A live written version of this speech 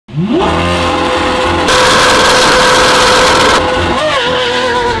What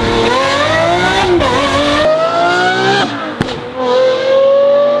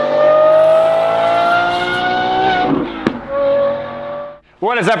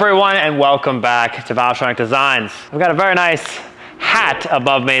is up, everyone, and welcome back to Valvetronic Designs. I've got a very nice hat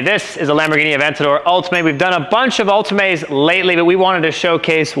above me. This is a Lamborghini Aventador Ultimae. We've done a bunch of Ultimaes lately, but we wanted to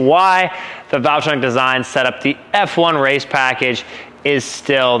showcase why the Valvetronic Designs setup, the F1 race package, is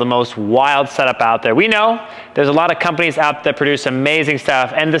still the most wild setup out there. We know there's a lot of companies out there that produce amazing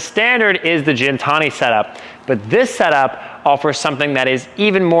stuff, and the standard is the GINTANI setup. But this setup offers something that is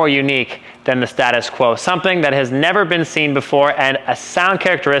even more unique than the status quo, something that has never been seen before, and a sound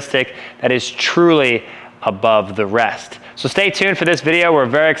characteristic that is truly above the rest. So stay tuned for this video. We're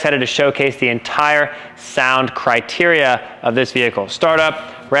very excited to showcase the entire sound criteria of this vehicle.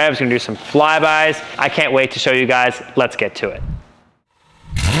 Startup, Revs, gonna do some flybys. I can't wait to show you guys. Let's get to it.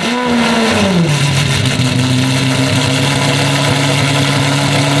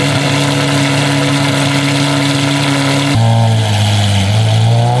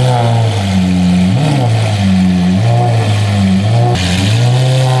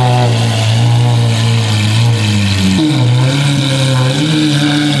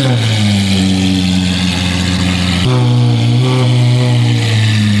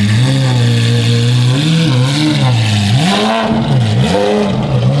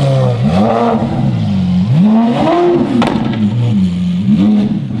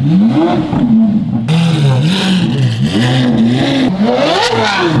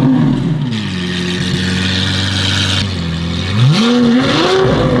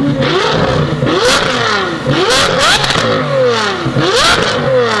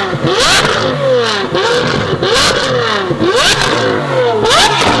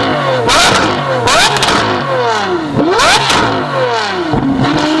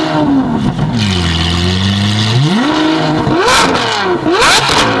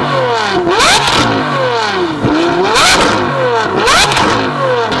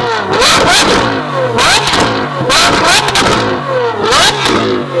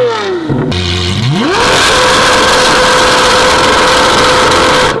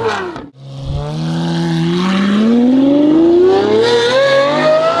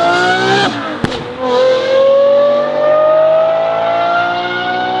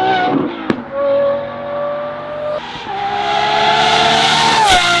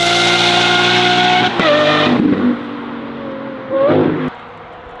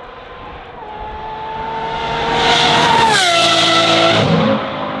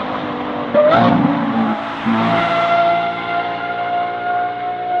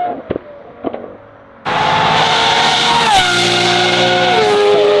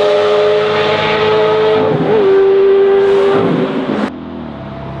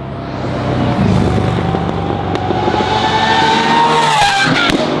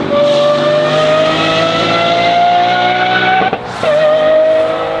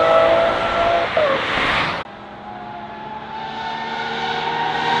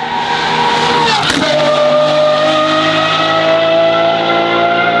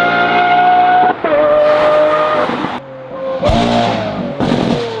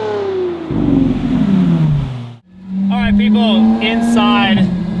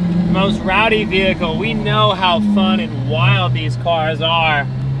 Rowdy vehicle. We know how fun and wild these cars are,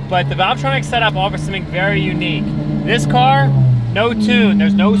 but the Valvetronic setup offers something very unique. This car, no tune.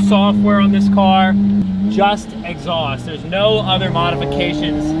 There's no software on this car, just exhaust. There's no other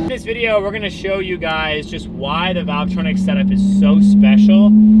modifications. In this video, we're gonna show you guys just why the Valvetronic setup is so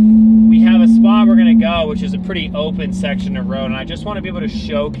special. We have a spot we're gonna go, which is a pretty open section of road, and I just wanna be able to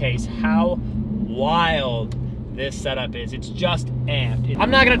showcase how wild this setup is. It's just amped. I'm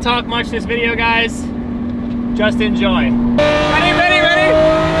not gonna talk much this video, guys. Just enjoy. Ready, ready, ready?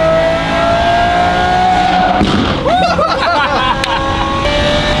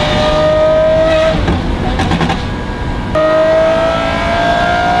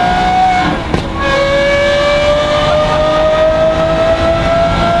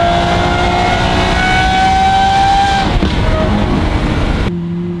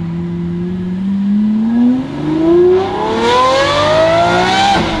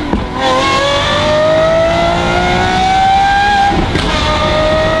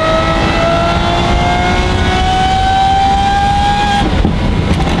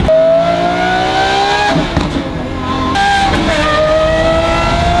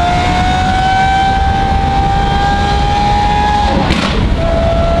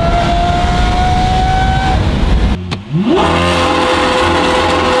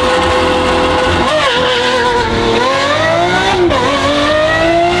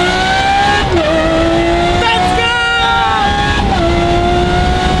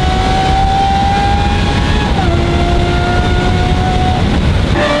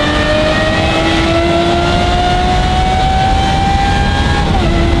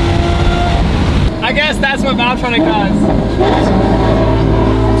 what Valtronic does.